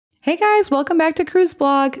Hey guys, welcome back to Cruise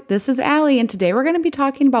Blog. This is Allie, and today we're going to be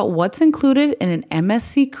talking about what's included in an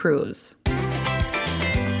MSC cruise.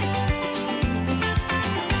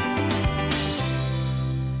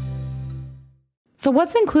 So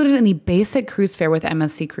what's included in the basic cruise fare with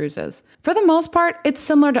MSC cruises? For the most part, it's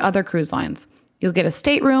similar to other cruise lines. You'll get a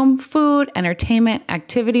stateroom, food, entertainment,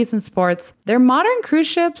 activities, and sports. Their modern cruise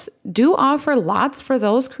ships do offer lots for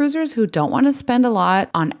those cruisers who don't want to spend a lot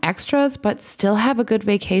on extras but still have a good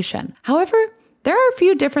vacation. However, there are a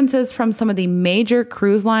few differences from some of the major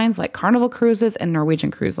cruise lines like Carnival Cruises and Norwegian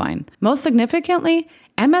Cruise Line. Most significantly,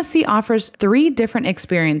 MSC offers 3 different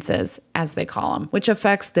experiences, as they call them, which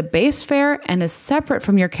affects the base fare and is separate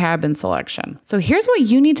from your cabin selection. So here's what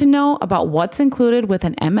you need to know about what's included with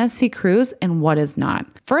an MSC cruise and what is not.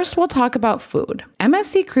 First, we'll talk about food.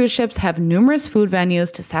 MSC cruise ships have numerous food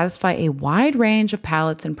venues to satisfy a wide range of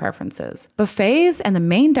palates and preferences. Buffets and the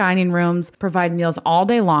main dining rooms provide meals all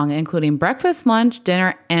day long, including breakfast, lunch,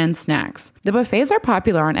 dinner, and snacks. The buffets are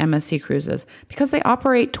popular on MSC cruises because they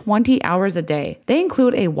operate 20 hours a day. They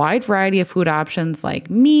include a wide variety of food options like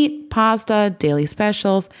meat, pasta, daily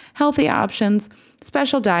specials, healthy options,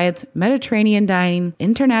 special diets, Mediterranean dining,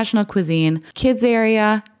 international cuisine, kids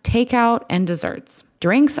area, takeout, and desserts.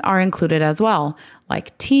 Drinks are included as well,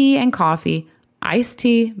 like tea and coffee, iced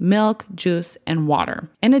tea, milk, juice, and water.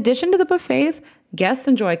 In addition to the buffets, guests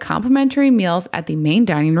enjoy complimentary meals at the main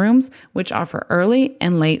dining rooms, which offer early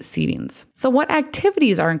and late seatings. So what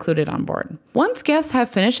activities are included on board? Once guests have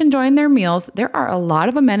finished enjoying their meals, there are a lot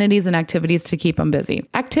of amenities and activities to keep them busy.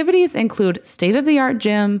 Activities include state-of-the-art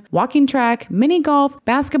gym, walking track, mini golf,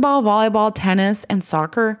 basketball, volleyball, tennis, and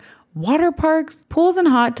soccer, water parks, pools and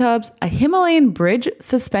hot tubs, a Himalayan bridge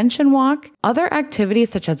suspension walk, other activities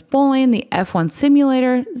such as bowling, the F1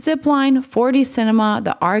 simulator, zip line, 4D cinema,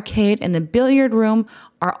 the arcade, and the billiard room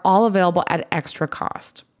are all available at extra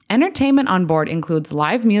cost. Entertainment on board includes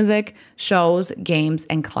live music, shows, games,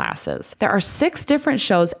 and classes. There are 6 different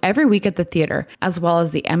shows every week at the theater, as well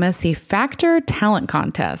as the MSC Factor Talent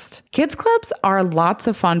Contest. Kids clubs are lots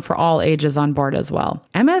of fun for all ages on board as well.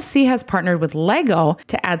 MSC has partnered with Lego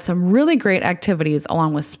to add some really great activities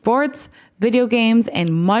along with sports, video games,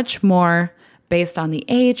 and much more based on the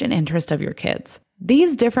age and interest of your kids.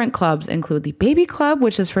 These different clubs include the Baby Club,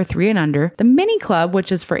 which is for 3 and under, the Mini Club,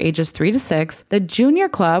 which is for ages 3 to 6, the Junior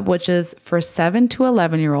Club, which is for 7 to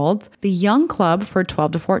 11-year-olds, the Young Club for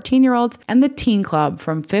 12 to 14-year-olds, and the Teen Club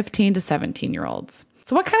from 15 to 17-year-olds.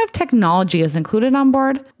 So what kind of technology is included on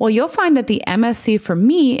board? Well, you'll find that the MSC for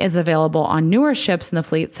Me is available on newer ships in the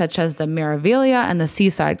fleet, such as the Meraviglia and the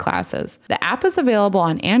Seaside classes. The app is available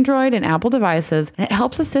on Android and Apple devices, and it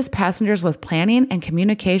helps assist passengers with planning and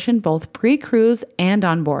communication both pre-cruise and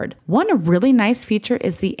on board. One really nice feature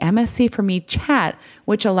is the MSC for Me chat,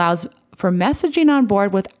 which allows for messaging on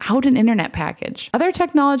board without an internet package. Other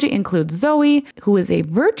technology includes Zoe, who is a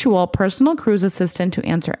virtual personal cruise assistant to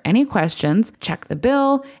answer any questions, check the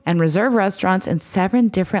bill, and reserve restaurants in 7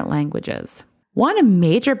 different languages. One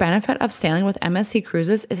major benefit of sailing with MSC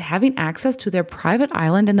Cruises is having access to their private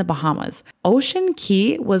island in the Bahamas. Ocean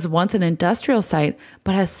Key was once an industrial site,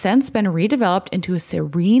 but has since been redeveloped into a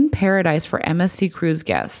serene paradise for MSC Cruise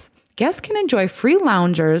guests. Guests can enjoy free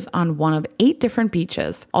loungers on one of 8 different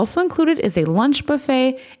beaches. Also included is a lunch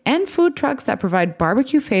buffet and food trucks that provide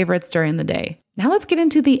barbecue favorites during the day. Now let's get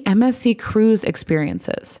into the MSC cruise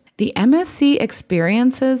experiences. The MSC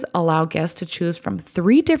experiences allow guests to choose from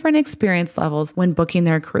 3 different experience levels when booking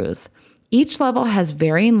their cruise. Each level has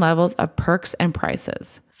varying levels of perks and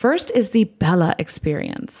prices. First is the Bella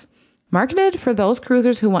experience. Marketed for those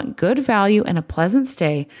cruisers who want good value and a pleasant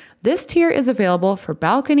stay, this tier is available for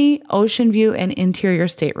balcony, ocean view, and interior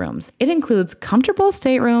staterooms. It includes comfortable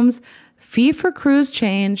staterooms, fee for cruise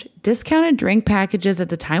change, discounted drink packages at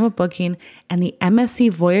the time of booking, and the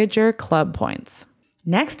MSC Voyager Club points.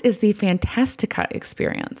 Next is the Fantastica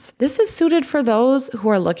experience. This is suited for those who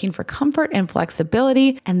are looking for comfort and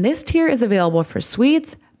flexibility, and this tier is available for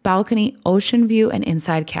suites, balcony, ocean view, and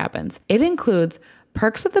inside cabins. It includes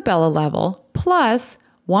perks of the Bella level, plus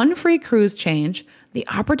 1 free cruise change, the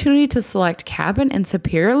opportunity to select cabin and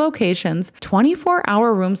superior locations,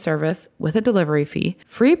 24-hour room service with a delivery fee,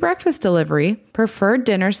 free breakfast delivery, preferred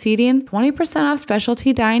dinner seating, 20% off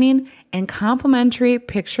specialty dining, and complimentary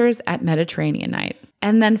pictures at Mediterranean night.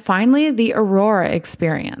 And then finally, the Aurora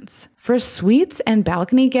experience. For suites and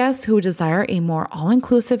balcony guests who desire a more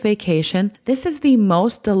all-inclusive vacation, this is the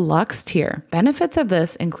most deluxe tier. Benefits of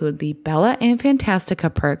this include the Bella and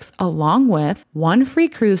Fantastica perks, along with 1 free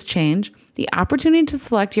cruise change, the opportunity to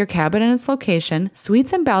select your cabin and its location,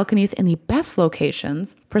 suites and balconies in the best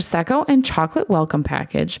locations, Prosecco and chocolate welcome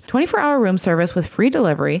package, 24-hour room service with free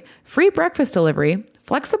delivery, free breakfast delivery,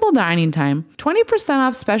 flexible dining time, 20%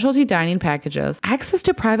 off specialty dining packages, access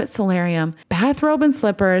to private solarium, bathrobe and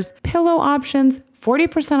slippers, pillow options,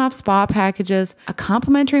 40% off spa packages, a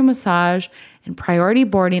complimentary massage, and priority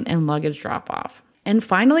boarding and luggage drop-off. And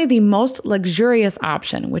finally, the most luxurious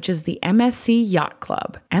option, which is the MSC Yacht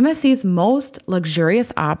Club. MSC's most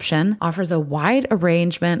luxurious option offers a wide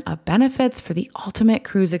arrangement of benefits for the ultimate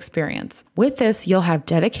cruise experience. With this, you'll have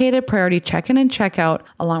dedicated priority check-in and check-out,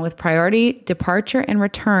 along with priority departure and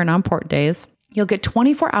return on port days. You'll get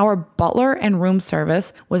 24-hour butler and room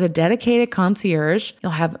service with a dedicated concierge.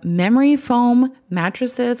 You'll have memory foam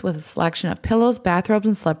mattresses with a selection of pillows, bathrobes,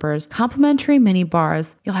 and slippers, complimentary mini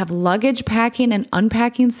bars. You'll have luggage packing and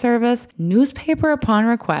unpacking service, newspaper upon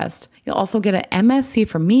request. You'll also get an MSC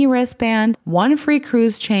for Me wristband, 1 free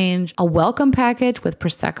cruise change, a welcome package with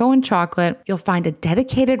Prosecco and chocolate. You'll find a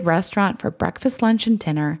dedicated restaurant for breakfast, lunch, and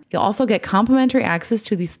dinner. You'll also get complimentary access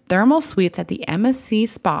to these thermal suites at the MSC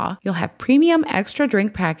Spa. You'll have premium extra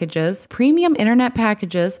drink packages, premium internet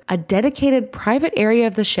packages, a dedicated private area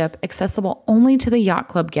of the ship accessible only to the Yacht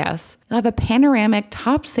Club guests. You'll have a panoramic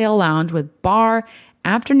top sail lounge with bar,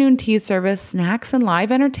 afternoon tea service, snacks, and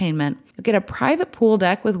live entertainment. You'll get a private pool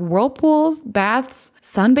deck with whirlpools, baths,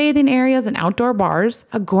 sunbathing areas, and outdoor bars,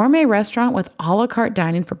 a gourmet restaurant with a la carte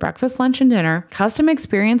dining for breakfast, lunch, and dinner, custom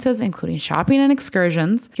experiences including shopping and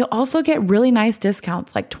excursions. You'll also get really nice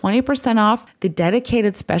discounts like 20% off the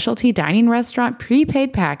dedicated specialty dining restaurant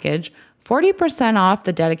prepaid package, 40% off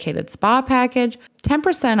the dedicated spa package,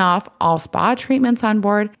 10% off all spa treatments on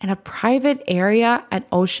board, and a private area at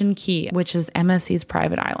Ocean Key, which is MSC's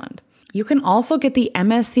private island. You can also get the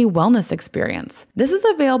MSC Wellness Experience. This is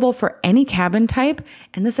available for any cabin type,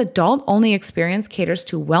 and this adult-only experience caters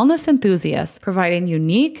to wellness enthusiasts, providing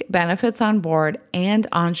unique benefits on board and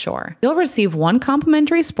on shore. You'll receive 1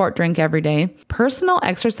 complimentary sport drink every day, personal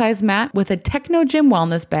exercise mat with a Techno Gym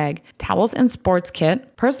wellness bag, towels and sports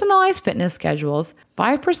kit, personalized fitness schedules,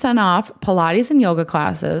 5% off Pilates and yoga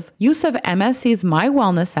classes, use of MSC's My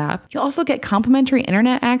Wellness app. You'll also get complimentary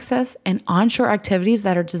internet access and onshore activities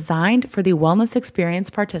that are designed for the wellness experience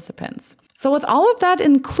participants. So with all of that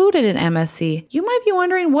included in MSC, you might be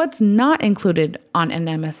wondering what's not included on an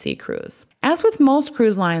MSC cruise. As with most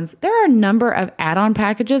cruise lines, there are a number of add-on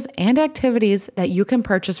packages and activities that you can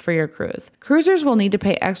purchase for your cruise. Cruisers will need to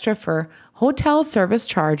pay extra for hotel service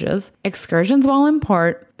charges, excursions while in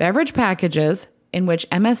port, beverage packages, in which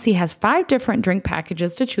MSC has 5 different drink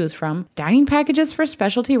packages to choose from, dining packages for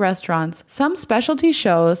specialty restaurants, some specialty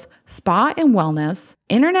shows, spa and wellness,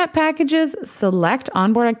 internet packages, select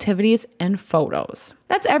onboard activities, and photos.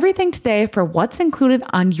 That's everything today for what's included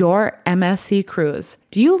on your MSC cruise.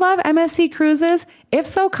 Do you love MSC cruises? If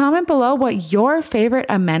so, comment below what your favorite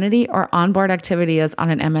amenity or onboard activity is on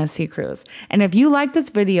an MSC cruise. And if you like this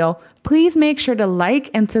video, please make sure to like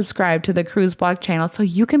and subscribe to the Cruise Blog channel so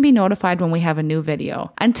you can be notified when we have a new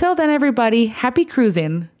video. Until then, everybody, happy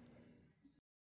cruising!